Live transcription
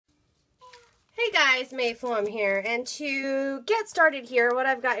guys, Mayflum here, and to get started here, what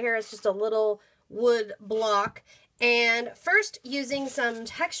I've got here is just a little wood block, and first using some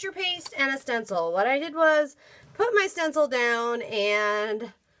texture paste and a stencil. What I did was put my stencil down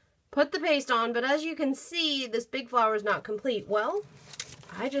and put the paste on, but as you can see, this big flower is not complete. Well,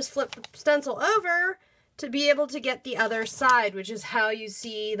 I just flipped the stencil over to be able to get the other side, which is how you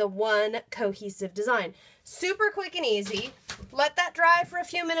see the one cohesive design. Super quick and easy. Let that dry for a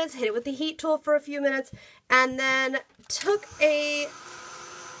few minutes, hit it with the heat tool for a few minutes, and then took a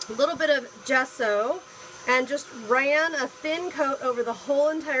little bit of gesso and just ran a thin coat over the whole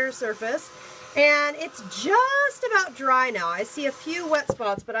entire surface. And it's just about dry now. I see a few wet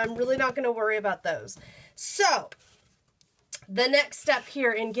spots, but I'm really not going to worry about those. So the next step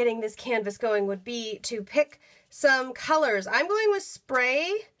here in getting this canvas going would be to pick some colors. I'm going with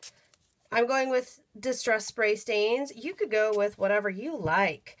spray. I'm going with distress spray stains. You could go with whatever you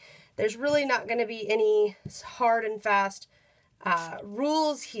like. There's really not going to be any hard and fast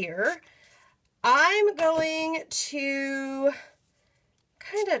rules here. I'm going to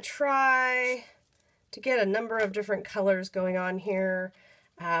kind of try to get a number of different colors going on here.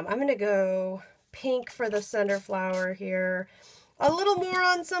 I'm going to go pink for the center flower here. A little more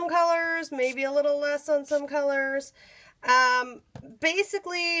on some colors, maybe a little less on some colors.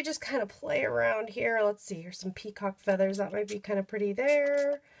 Basically just kind of play around here. Let's see, here's some peacock feathers. That might be kind of pretty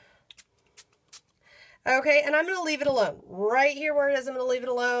there. Okay, and I'm going to leave it alone. Right here where it is, I'm going to leave it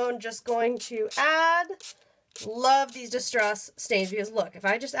alone. Just going to add, love these distress stains because look, if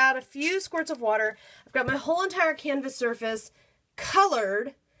I just add a few squirts of water, I've got my whole entire canvas surface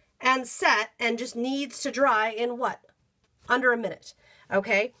colored and set and just needs to dry in what? Under a minute.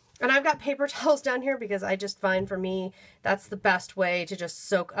 Okay? And I've got paper towels down here because I just find for me that's the best way to just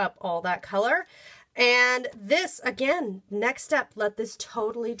soak up all that color. And this, again, next step, let this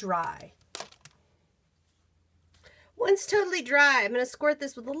totally dry. Once totally dry, I'm going to squirt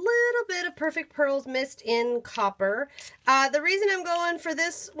this with a little bit of Perfect Pearls Mist in Copper. The reason I'm going for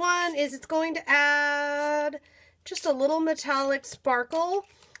this one is it's going to add just a little metallic sparkle,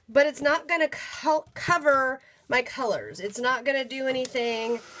 but it's not going to cover my colors. It's not going to do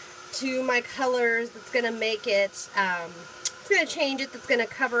anything to my colors that's going to make it, it's going to change it, that's going to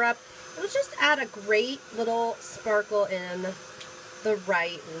cover up. It'll just add a great little sparkle in the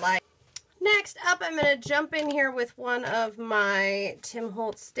right light. Next up, I'm going to jump in here with one of my Tim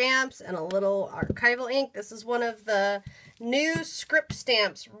Holtz stamps and a little archival ink. This is one of the new script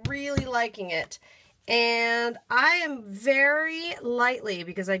stamps, really liking it. And I am very lightly,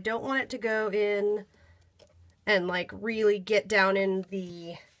 because I don't want it to go in and like really get down in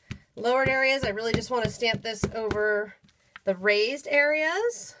the lowered areas. I really just want to stamp this over the raised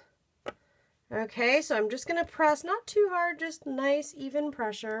areas. Okay, so I'm just going to press, not too hard, just nice even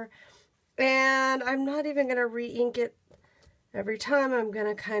pressure. And I'm not even going to re-ink it every time. I'm going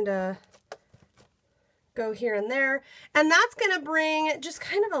to kind of go here and there. And that's going to bring just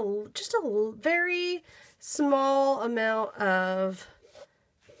kind of just a very small amount of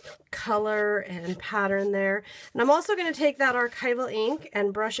color and pattern there. And I'm also going to take that archival ink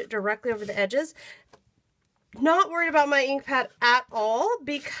and brush it directly over the edges. Not worried about my ink pad at all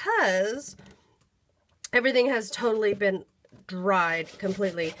because everything has totally been dried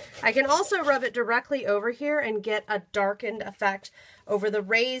completely. I can also rub it directly over here and get a darkened effect over the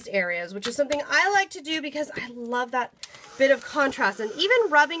raised areas, which is something I like to do because I love that bit of contrast. And even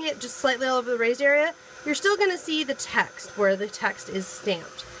rubbing it just slightly all over the raised area, you're still going to see the text where the text is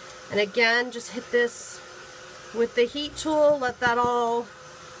stamped. And again, just hit this with the heat tool, let that all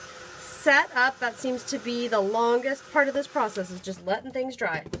set up. That seems to be the longest part of this process, is just letting things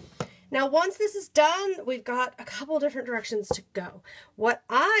dry. Now, once this is done, we've got a couple different directions to go. What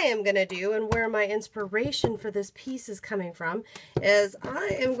I am going to do, and where my inspiration for this piece is coming from, is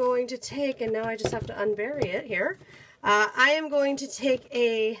I am going to take, and now I just have to unbury it here, I am going to take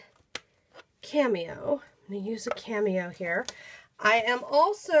a cameo. I'm going to use a cameo here. I am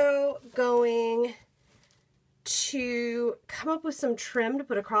also going to come up with some trim to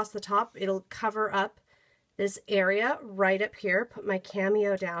put across the top. It'll cover up this area right up here, put my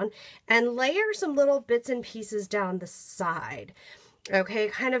cameo down, and layer some little bits and pieces down the side. Okay,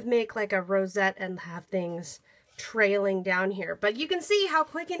 kind of make like a rosette and have things trailing down here. But you can see how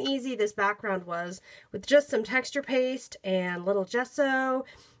quick and easy this background was with just some texture paste and little gesso,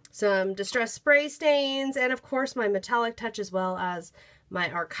 some distress spray stains, and of course my metallic touch as well as my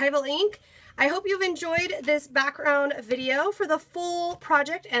archival ink. I hope you've enjoyed this background video. For the full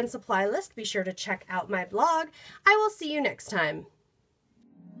project and supply list, be sure to check out my blog. I will see you next time.